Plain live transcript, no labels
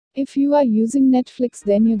If you are using Netflix,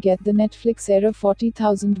 then you get the Netflix error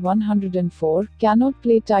 40104, cannot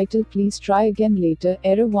play title, please try again later,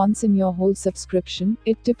 error once in your whole subscription.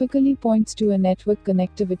 It typically points to a network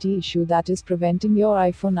connectivity issue that is preventing your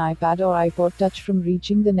iPhone, iPad or iPod Touch from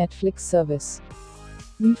reaching the Netflix service.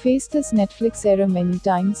 We face this Netflix error many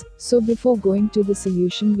times, so before going to the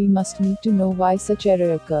solution we must need to know why such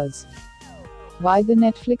error occurs. Why the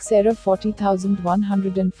Netflix error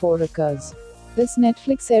 40104 occurs. This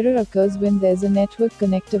Netflix error occurs when there's a network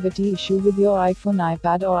connectivity issue with your iPhone,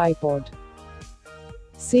 iPad or iPod.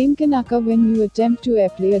 Same can occur when you attempt to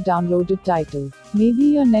Airplay a downloaded title. Maybe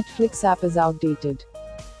your Netflix app is outdated.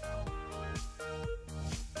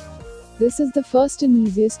 This is the first and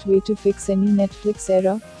easiest way to fix any Netflix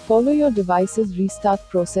error. Follow your device's restart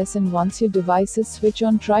process, and once your device is switch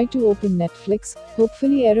on, try to open Netflix.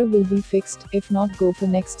 Hopefully error will be fixed. If not, go for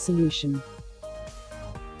next solution.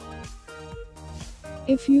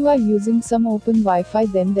 If you are using some open Wi-Fi,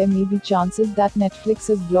 then there may be chances that Netflix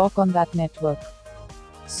is blocked on that network.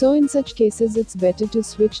 So in such cases it's better to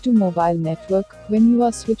switch to mobile network. When you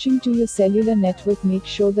are switching to your cellular network, make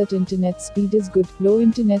sure that internet speed is good. Low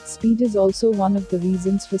internet speed is also one of the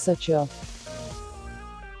reasons for such error.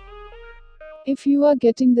 If you are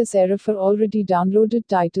getting this error for already downloaded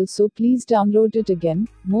title, so please download it again.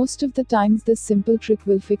 Most of the times this simple trick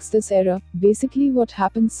will fix this error. Basically what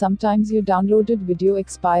happens, sometimes your downloaded video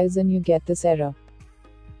expires and you get this error.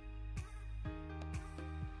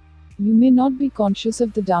 You may not be conscious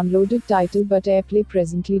of the downloaded title, but Airplay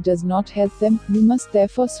presently does not help them. You must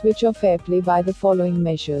therefore switch off Airplay by the following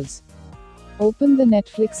measures. Open the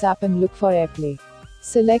Netflix app and look for Airplay.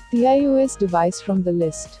 Select the iOS device from the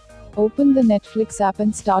list. Open the Netflix app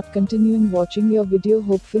and start continuing watching your video.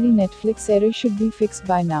 Hopefully Netflix error should be fixed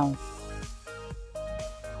by now.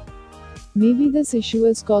 Maybe this issue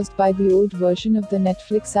is caused by the old version of the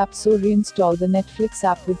Netflix app, so reinstall the Netflix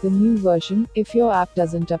app with the new version, if your app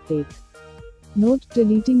doesn't update. Note: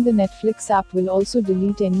 deleting the Netflix app will also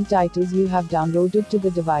delete any titles you have downloaded to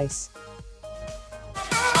the device.